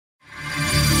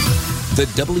The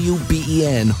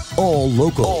WBEN All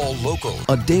Local. All Local.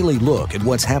 A daily look at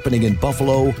what's happening in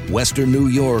Buffalo, Western New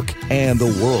York, and the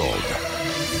world.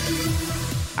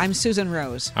 I'm Susan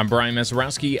Rose. I'm Brian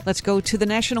Mazurowski. Let's go to the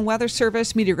National Weather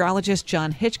Service. Meteorologist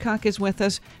John Hitchcock is with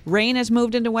us. Rain has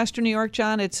moved into Western New York,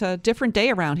 John. It's a different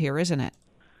day around here, isn't it?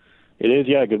 It is,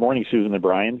 yeah. Good morning, Susan and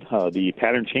Brian. The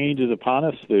pattern change is upon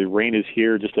us. The rain is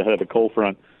here just ahead of a cold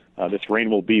front. This rain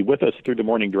will be with us through the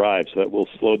morning drive, so that will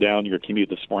slow down your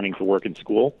commute this morning to work and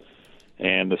school.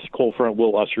 And this cold front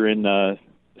will usher in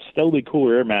steadily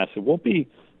cooler air mass. It won't be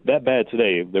that bad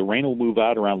today. The rain will move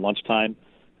out around lunchtime.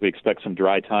 We expect some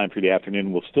dry time for the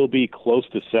afternoon. We'll still be close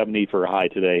to 70 for a high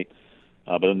today,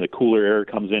 but then the cooler air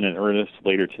comes in earnest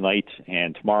later tonight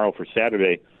and tomorrow for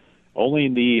Saturday. Only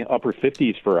in the upper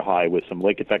 50s for a high with some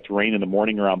lake effect rain in the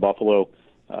morning around Buffalo.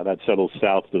 That settles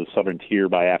south to the southern tier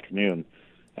by afternoon.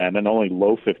 And then only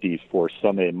low 50s for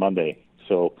Sunday and Monday.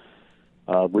 So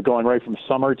we're going right from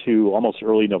summer to almost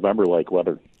early November-like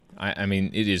weather. I mean,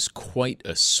 it is quite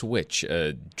a switch,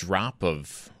 a drop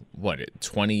of,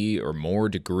 20 or more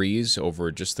degrees over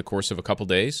just the course of a couple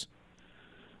days?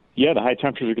 Yeah, the high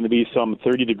temperatures are going to be some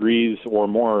 30 degrees or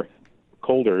more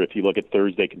colder if you look at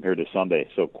Thursday compared to Sunday.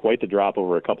 So quite the drop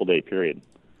over a couple-day period.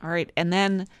 All right, and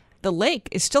then the lake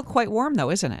is still quite warm,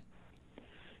 though, isn't it?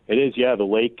 It is, yeah. The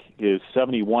lake is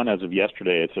 71 as of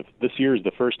yesterday. This year is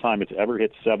the first time it's ever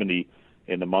hit 70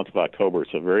 in the month of October,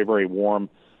 so very, very warm.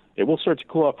 It will start to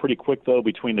cool off pretty quick, though,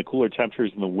 between the cooler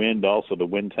temperatures and the wind. Also, the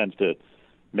wind tends to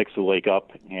mix the lake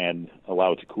up and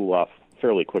allow it to cool off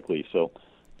fairly quickly. So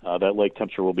that lake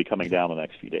temperature will be coming down in the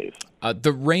next few days.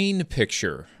 The rain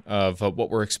picture of what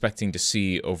we're expecting to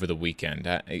see over the weekend,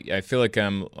 I feel like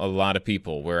I'm a lot of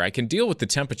people where I can deal with the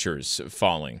temperatures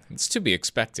falling. It's to be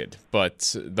expected.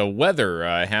 But the weather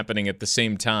happening at the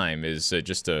same time is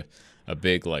just a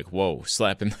big, whoa,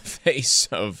 slap in the face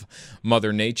of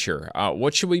Mother Nature.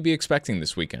 What should we be expecting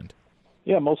this weekend?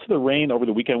 Yeah, most of the rain over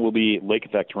the weekend will be lake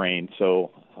effect rain.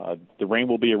 So the rain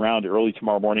will be around early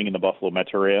tomorrow morning in the Buffalo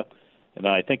metro area. And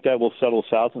then I think that will settle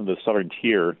south into the southern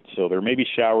tier. So there may be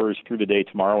showers through the day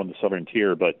tomorrow in the southern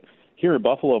tier. But here in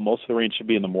Buffalo, most of the rain should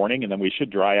be in the morning, and then we should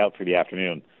dry out for the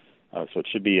afternoon. So it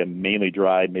should be a mainly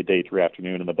dry midday through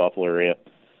afternoon in the Buffalo area.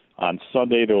 On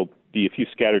Sunday, there will be a few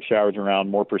scattered showers around,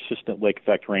 more persistent lake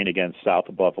effect rain again south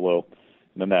of Buffalo.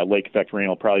 And then that lake effect rain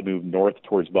will probably move north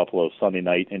towards Buffalo Sunday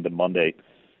night into Monday.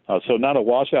 So not a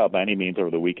washout by any means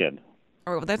over the weekend.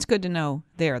 Oh, well, that's good to know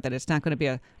there, that it's not going to be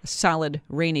a solid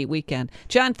rainy weekend.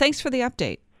 John, thanks for the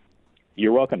update.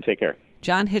 You're welcome. Take care.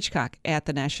 John Hitchcock at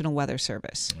the National Weather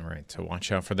Service. All right, so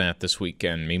watch out for that this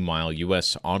weekend. Meanwhile,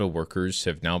 U.S. auto workers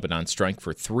have now been on strike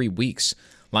for 3 weeks.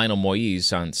 Lionel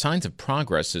Moise on signs of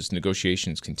progress as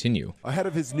negotiations continue. Ahead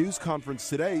of his news conference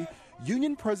today,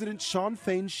 Union President Shawn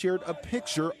Fain shared a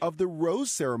picture of the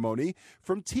rose ceremony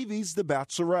from TV's The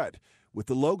Bachelorette, with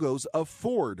the logos of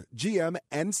Ford, GM,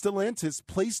 and Stellantis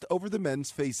placed over the men's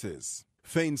faces.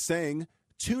 Fain saying,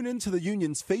 tune into the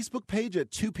union's Facebook page at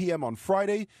 2 p.m. on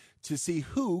Friday to see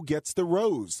who gets the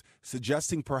rose,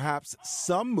 suggesting perhaps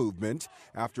some movement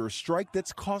after a strike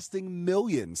that's costing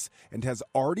millions and has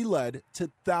already led to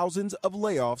thousands of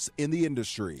layoffs in the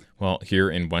industry. Well, here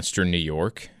in Western New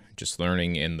York, just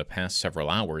learning in the past several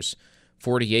hours,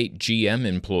 48 GM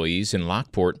employees in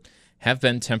Lockport have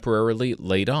been temporarily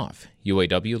laid off.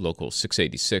 UAW Local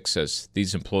 686 says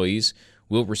these employees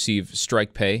will receive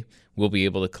strike pay, will be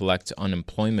able to collect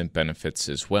unemployment benefits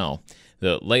as well.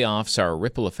 The layoffs are a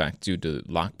ripple effect due to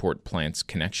Lockport plant's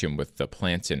connection with the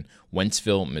plant in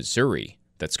Wentzville, Missouri,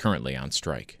 that's currently on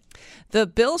strike. The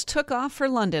Bills took off for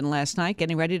London last night,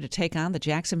 getting ready to take on the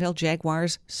Jacksonville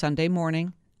Jaguars Sunday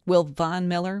morning. Will Von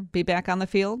Miller be back on the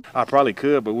field? I probably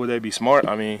could, but would they be smart?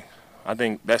 I mean, I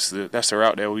think that's the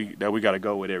route that we got to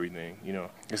go with everything. You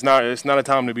know, it's not a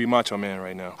time to be macho man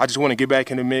right now. I just want to get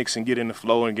back in the mix and get in the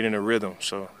flow and get in the rhythm.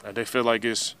 So they feel like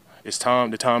it's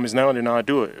time. The time is now. Then I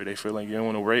do it. Or they feel like you don't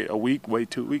want to wait a week, wait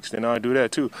 2 weeks. Then I do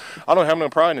that too. I don't have no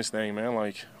pride in this thing, man.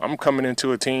 Like, I'm coming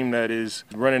into a team that is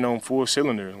running on full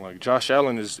cylinder. Like, Josh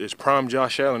Allen is prime.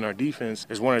 Josh Allen, our defense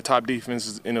is one of the top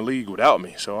defenses in the league without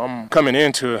me. So I'm coming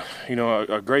into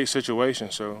a great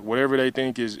situation. So whatever they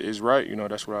think is right,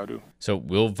 that's what I do. So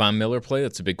will Von Miller play?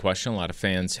 That's a big question a lot of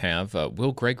fans have.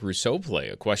 Will Greg Rousseau play?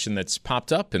 A question that's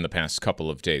popped up in the past couple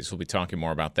of days. We'll be talking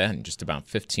more about that in just about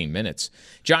 15 minutes.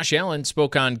 Josh Allen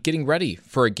spoke on getting ready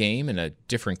for a game in a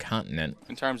different continent.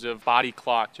 In terms of body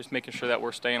clock, just making sure that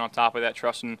we're staying on top of that,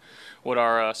 trusting what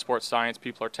our sports science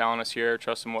people are telling us here,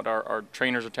 trusting what our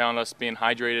trainers are telling us, being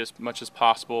hydrated as much as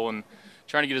possible, and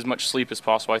trying to get as much sleep as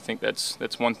possible. I think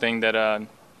that's one thing that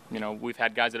we've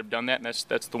had guys that have done that, and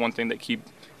that's the one thing that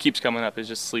keeps coming up is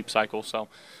just sleep cycle. So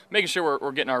making sure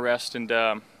we're getting our rest and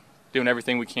doing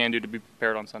everything we can do to be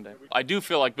prepared on Sunday. I do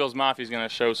feel like Bills Mafia is going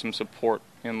to show some support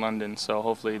in London, so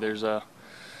hopefully there's a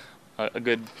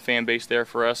good fan base there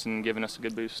for us and giving us a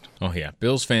good boost. Oh, yeah.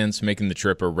 Bills fans making the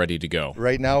trip are ready to go.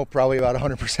 Right now, probably about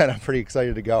 100%. I'm pretty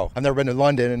excited to go. I've never been to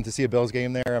London, and to see a Bills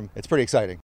game there, it's pretty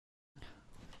exciting.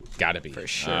 Got to be. For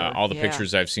sure. All the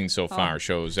pictures I've seen so far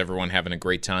shows everyone having a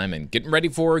great time and getting ready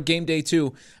for game day,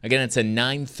 too. Again, it's a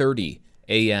 9:30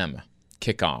 a.m.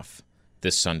 kickoff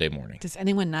this Sunday morning. Does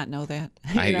anyone not know that?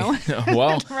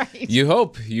 Well, right. You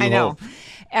hope. I know.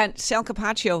 And Sal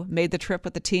Capaccio made the trip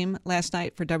with the team last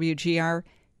night for WGR.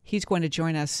 He's going to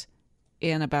join us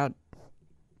in about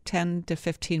 10 to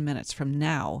 15 minutes from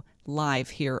now,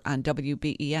 live here on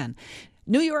WBEN.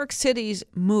 New York City's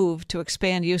move to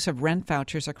expand use of rent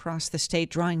vouchers across the state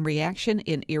drawing reaction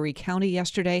in Erie County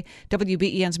yesterday.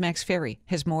 WBEN's Max Ferry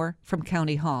has more from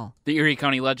County Hall. The Erie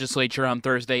County Legislature on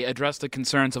Thursday addressed the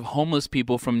concerns of homeless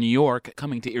people from New York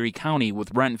coming to Erie County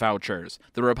with rent vouchers.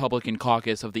 The Republican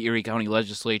caucus of the Erie County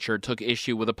Legislature took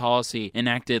issue with a policy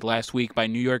enacted last week by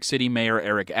New York City Mayor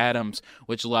Eric Adams,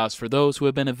 which allows for those who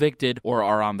have been evicted or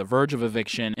are on the verge of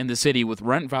eviction in the city with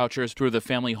rent vouchers through the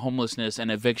Family Homelessness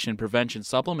and Eviction Prevention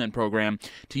Supplement Program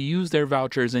to use their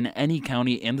vouchers in any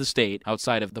county in the state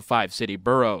outside of the 5 city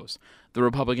boroughs. The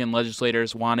Republican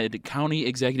legislators wanted county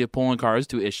executive polling cars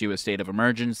to issue a state of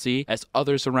emergency, as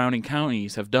other surrounding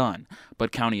counties have done.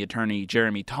 But County Attorney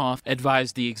Jeremy Toth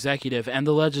advised the executive and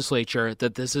the legislature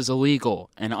that this is illegal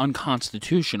and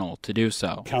unconstitutional to do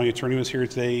so. County Attorney was here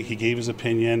today. He gave his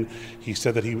opinion. He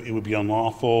said that it would be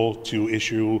unlawful to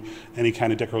issue any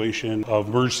kind of declaration of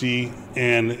emergency.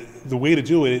 And the way to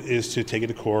do it is to take it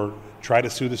to court, try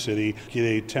to sue the city, get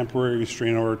a temporary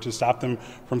restraining order to stop them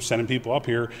from sending people up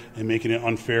here and making it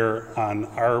unfair on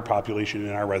our population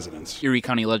and our residents. Erie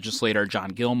County legislator John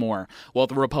Gilmore. While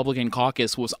the Republican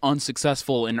caucus was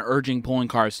unsuccessful in urging polling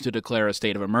cars to declare a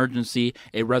state of emergency,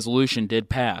 a resolution did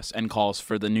pass and calls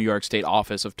for the New York State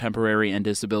Office of Temporary and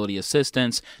Disability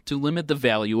Assistance to limit the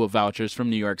value of vouchers from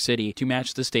New York City to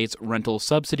match the state's rental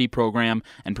subsidy program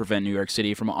and prevent New York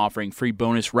City from offering free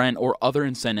bonus rent or other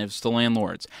incentives to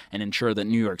landlords, and ensure that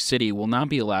New York City will not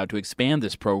be allowed to expand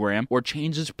this program or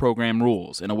change its program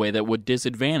rules in a way that would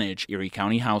disadvantage Erie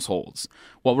County households.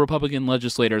 While Republican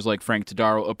legislators like Frank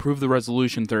Todaro approved the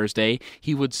resolution Thursday,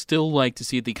 he would still like to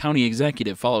see the county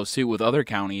executive follow suit with other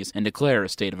counties and declare a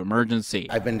state of emergency.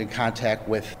 I've been in contact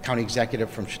with county executive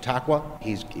from Chautauqua.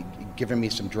 He's given me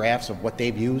some drafts of what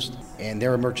they've used, and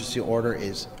their emergency order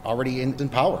is already in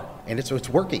power, and it's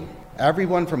working.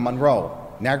 Everyone from Monroe,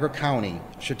 Niagara County,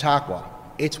 Chautauqua,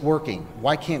 it's working.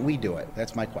 Why can't we do it?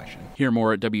 That's my question. Hear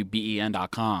more at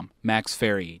WBEN.com. Max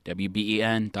Ferry,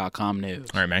 WBEN.com News.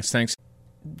 All right, Max, thanks.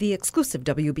 The exclusive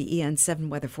WBEN 7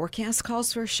 weather forecast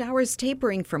calls for showers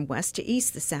tapering from west to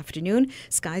east this afternoon.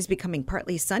 Skies becoming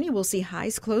partly sunny. We'll see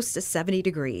highs close to 70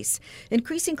 degrees.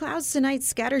 Increasing clouds tonight,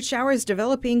 scattered showers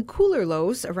developing, cooler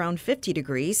lows around 50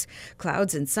 degrees.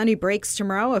 Clouds and sunny breaks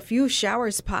tomorrow. A few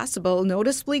showers possible.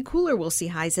 Noticeably cooler. We'll see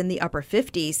highs in the upper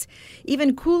 50s.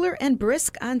 Even cooler and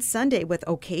brisk on Sunday with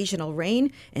occasional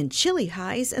rain and chilly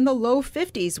highs in the low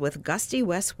 50s with gusty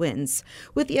west winds.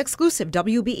 With the exclusive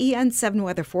WBEN 7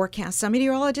 weather forecast, I'm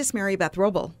meteorologist Mary Beth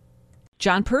Robel.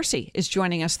 John Percy is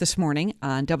joining us this morning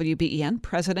on WBEN,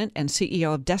 President and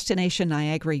CEO of Destination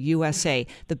Niagara, USA.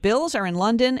 The Bills are in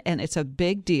London, and it's a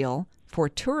big deal for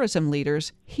tourism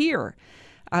leaders here.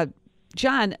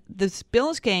 John, this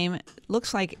Bills game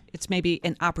looks like it's maybe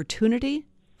an opportunity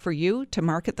for you to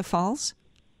market the Falls?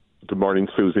 Good morning,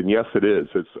 Susan. Yes, it is.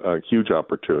 It's a huge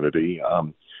opportunity.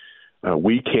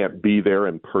 We can't be there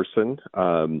in person.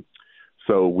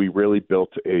 So we really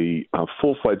built a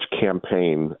full-fledged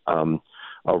campaign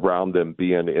around them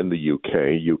being in the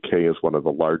UK. UK is one of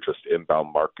the largest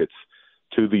inbound markets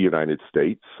to the United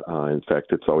States. In fact,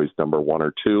 it's always number 1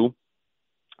 or 2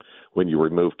 when you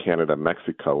remove Canada and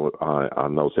Mexico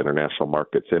on those international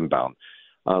markets inbound.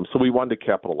 So we wanted to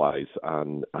capitalize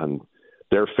on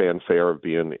their fanfare of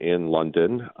being in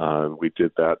London. We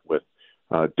did that with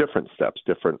different steps,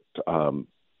 different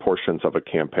portions of a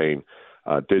campaign.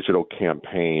 Digital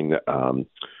campaign,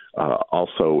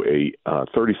 also a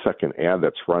 30-second ad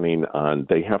that's running on,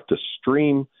 they have to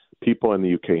stream, people in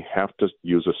the UK have to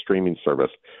use a streaming service.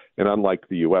 And unlike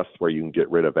the US where you can get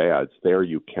rid of ads, there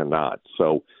you cannot.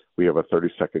 So we have a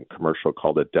 30-second commercial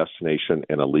called A Destination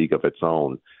in a League of Its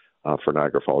Own for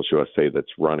Niagara Falls, USA that's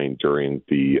running during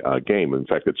the game. In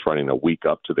fact, it's running a week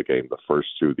up to the game, the 1st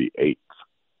through the 8th.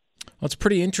 Well, it's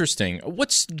pretty interesting.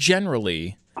 What's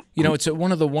generally, it's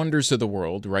one of the wonders of the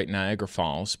world, right, Niagara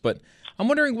Falls, but I'm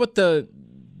wondering what the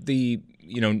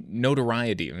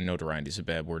notoriety is a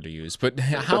bad word to use, but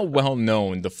how well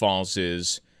known the falls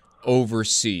is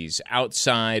overseas,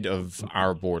 outside of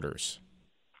our borders.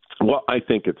 Well, I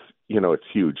think it's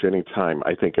huge. Anytime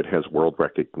I think it has world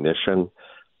recognition.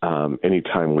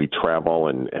 Anytime we travel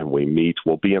and we meet,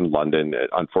 we'll be in London.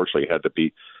 It unfortunately had to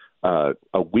be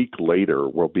a week later.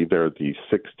 We'll be there the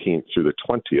 16th through the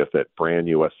 20th at Brand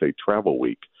USA Travel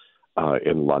Week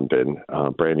in London.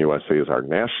 Brand USA is our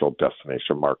national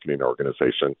destination marketing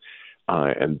organization,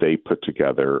 and they put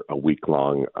together a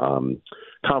week-long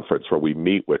conference where we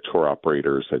meet with tour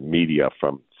operators and media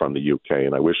from the UK.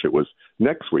 And I wish it was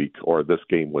next week, or this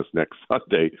game was next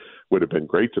Sunday. Would have been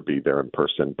great to be there in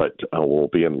person, but we'll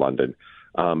be in London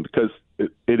because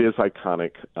it is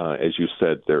iconic. As you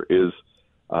said, there is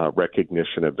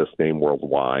recognition of this name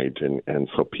worldwide, and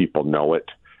so people know it,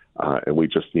 and we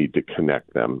just need to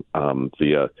connect them.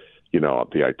 The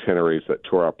itineraries that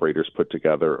tour operators put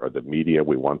together, or the media,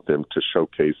 we want them to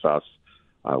showcase us.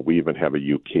 We even have a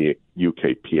UK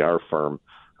PR firm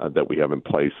that we have in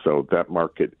place. So that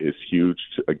market is huge,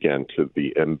 to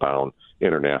the inbound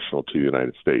international to the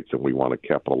United States, and we want to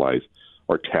capitalize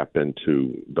or tap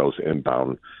into those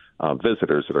inbound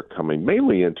visitors that are coming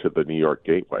mainly into the New York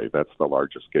Gateway. That's the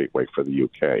largest gateway for the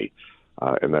UK,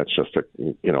 and that's just a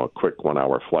quick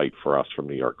 1-hour flight for us from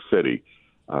New York City.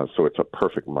 So it's a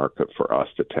perfect market for us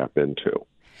to tap into.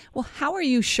 Well, how are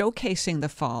you showcasing the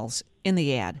falls in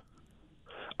the ad?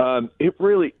 It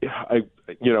really,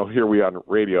 here we are on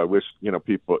radio. I wish,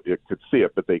 people could see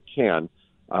it, but they can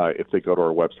if they go to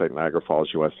our website,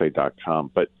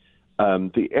 NiagaraFallsUSA.com. But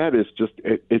the ad is just,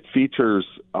 it features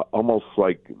almost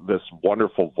like this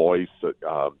wonderful voice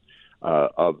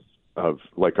of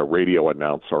like a radio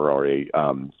announcer or a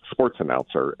sports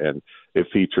announcer. And it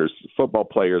features football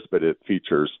players, but it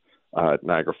features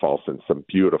Niagara Falls and some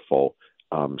beautiful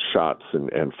shots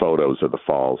and photos of the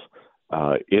falls.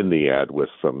 In the ad with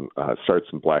some starts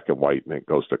in black and white, and it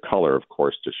goes to color, of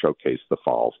course, to showcase the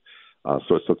falls.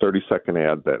 So it's a 30-second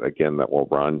ad that will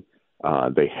run.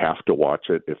 They have to watch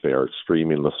it if they are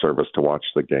streaming the service to watch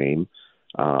the game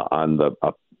on the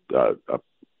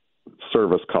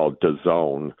service called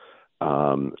DAZN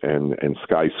and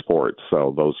Sky Sports.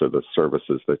 So those are the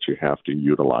services that you have to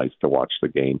utilize to watch the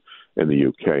game in the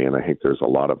UK. And I think there's a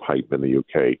lot of hype in the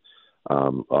UK.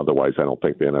 Otherwise, I don't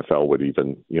think the NFL would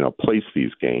even, place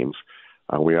these games.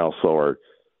 We also are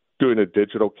doing a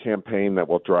digital campaign that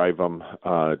will drive them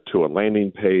to a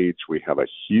landing page. We have a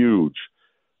huge,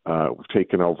 we've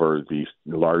taken over the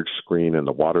large screen in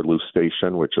the Waterloo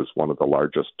station, which is one of the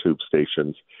largest tube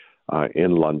stations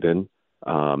in London,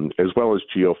 as well as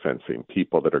geofencing.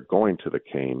 People that are going to the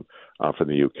game from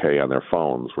the UK on their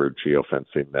phones, we're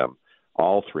geofencing them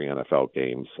all 3 NFL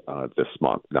games this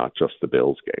month, not just the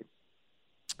Bills game.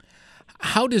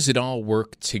 How does it all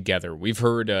work together? We've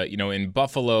heard, in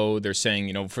Buffalo, they're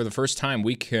saying, for the first time,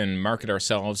 we can market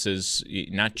ourselves as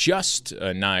not just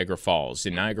Niagara Falls.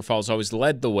 And Niagara Falls always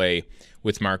led the way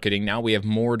with marketing. Now we have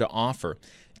more to offer.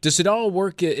 Does it all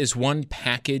work as one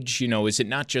package? Is it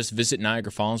not just visit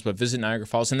Niagara Falls, but visit Niagara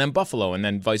Falls and then Buffalo and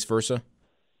then vice versa?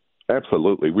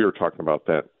 Absolutely. We were talking about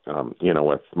that,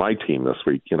 with my team this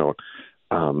week.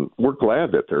 We're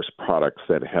glad that there's products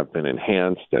that have been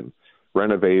enhanced and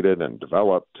renovated and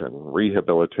developed and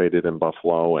rehabilitated in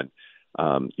Buffalo. And,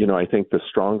 I think the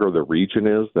stronger the region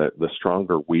is, that the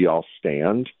stronger we all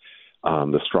stand,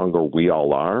 the stronger we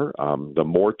all are, the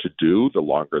more to do, the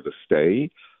longer the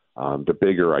stay, the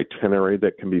bigger itinerary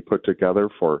that can be put together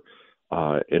for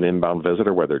an inbound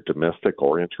visitor, whether domestic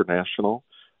or international.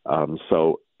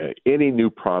 So any new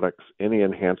products, any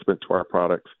enhancement to our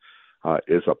products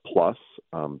is a plus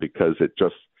because it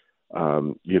just,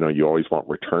 you always want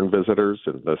return visitors,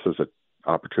 and this is an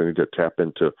opportunity to tap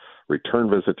into return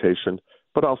visitation,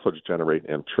 but also to generate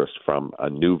interest from a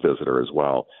new visitor as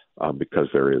well, because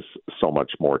there is so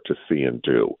much more to see and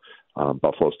do.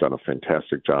 Buffalo's done a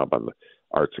fantastic job on the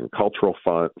arts and cultural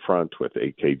front with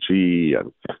AKG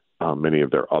and many of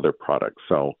their other products.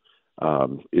 So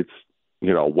it's,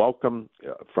 welcome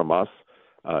from us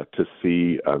to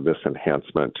see this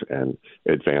enhancement and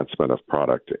advancement of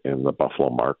product in the Buffalo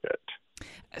market.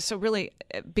 So really,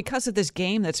 because of this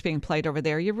game that's being played over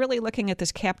there, you're really looking at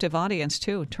this captive audience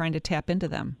too, trying to tap into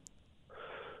them.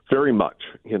 Very much.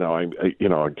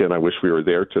 Again, I wish we were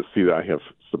there to see that. I have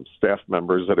some staff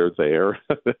members that are there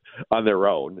on their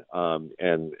own.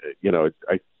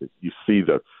 You see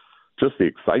the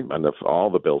excitement of all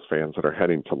the Bills fans that are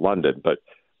heading to London. But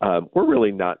we're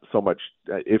really not so much.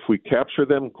 If we capture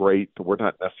them, great. We're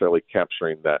not necessarily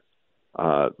capturing that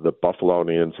the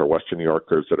Buffalonians or Western New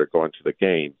Yorkers that are going to the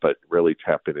game, but really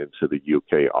tapping into the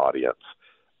UK audience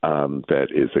that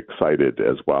is excited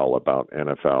as well about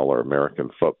NFL or American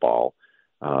football.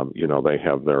 They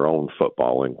have their own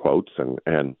football in quotes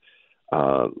and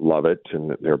love it,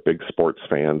 and they're big sports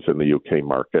fans in the UK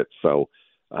market. So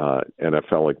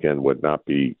NFL, again, would not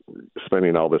be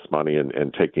spending all this money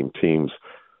and taking teams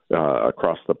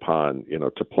across the pond,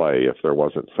 to play if there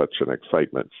wasn't such an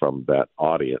excitement from that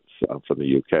audience from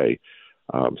the UK.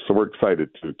 So we're excited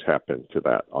to tap into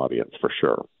that audience for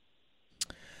sure.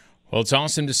 Well, it's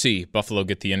awesome to see Buffalo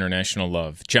get the international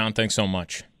love. John, thanks so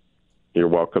much. You're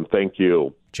welcome. Thank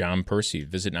you. John Percy,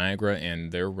 Visit Niagara,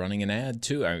 and they're running an ad,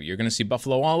 too. You're going to see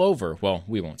Buffalo all over. Well,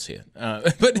 we won't see it.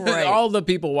 But right. All the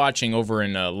people watching over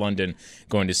in London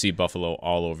going to see Buffalo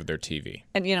all over their TV.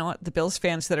 And you know what? The Bills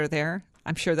fans that are there,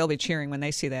 I'm sure they'll be cheering when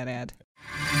they see that ad.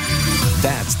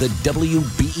 That's the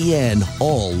WBEN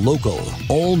All Local.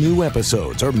 All new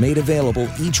episodes are made available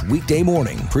each weekday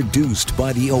morning, produced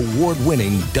by the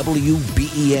award-winning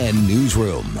WBEN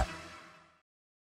Newsroom.